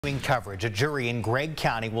Coverage. A jury in Gregory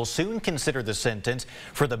County will soon consider the sentence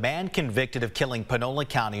for the man convicted of killing Panola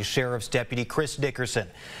County Sheriff's Deputy Chris Dickerson.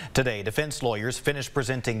 Today, defense lawyers finished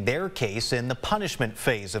presenting their case in the punishment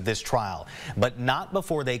phase of this trial, but not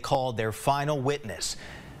before they called their final witness,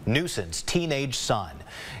 Newson's teenage son.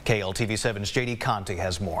 KLTV7's J.D. Conti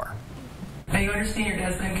has more. Now you understand your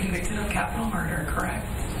dad's been convicted of capital murder, correct?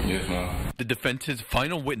 Yes, ma'am. The defense's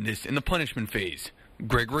final witness in the punishment phase,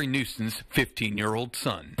 Gregory Newson's 15-year-old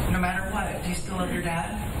son. No matter what, do you still love your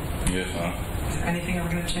dad? Yes, ma'am. Is anything ever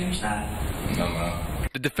going to change that? No, ma'am.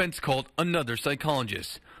 The defense called another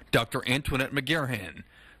psychologist, Dr. Antoinette McGarrahan,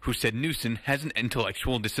 who said Newson has an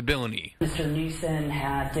intellectual disability. Mr. Newson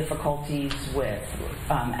had difficulties with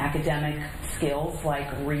academic skills like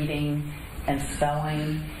reading and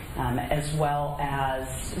spelling, as well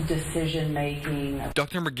as decision-making.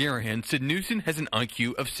 Dr. McGarrahan said Newson has an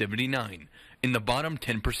IQ of 79, in the bottom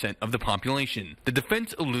 10% of the population. The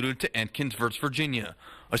defense alluded to Atkins v. Virginia,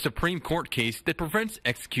 a Supreme Court case that prevents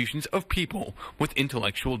executions of people with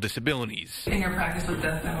intellectual disabilities. In your practice with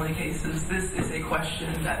death penalty cases, this is a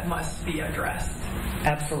question that must be addressed.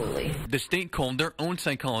 Absolutely. The state called their own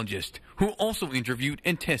psychologist, who also interviewed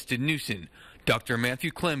and tested Newson. Dr.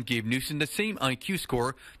 Matthew Clem gave Newson the same IQ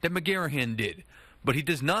score that McGarrahan did, but he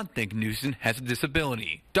does not think Newson has a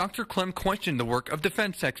disability. Dr. Clem questioned the work of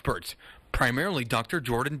defense experts, primarily Dr.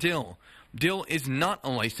 Jordan Dill. Dill is not a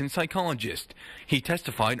licensed psychologist. He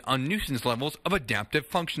testified on Newson's levels of adaptive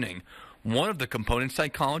functioning, one of the components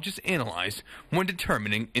psychologists analyze when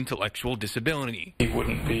determining intellectual disability. He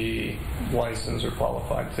wouldn't be licensed or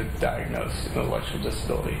qualified to diagnose intellectual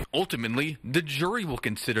disability. Ultimately, the jury will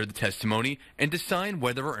consider the testimony and decide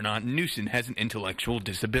whether or not Newson has an intellectual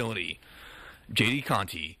disability. J.D.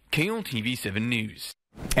 Conti, KLTV7 News.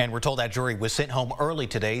 And we're told that jury was sent home early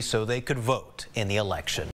today so they could vote in the election.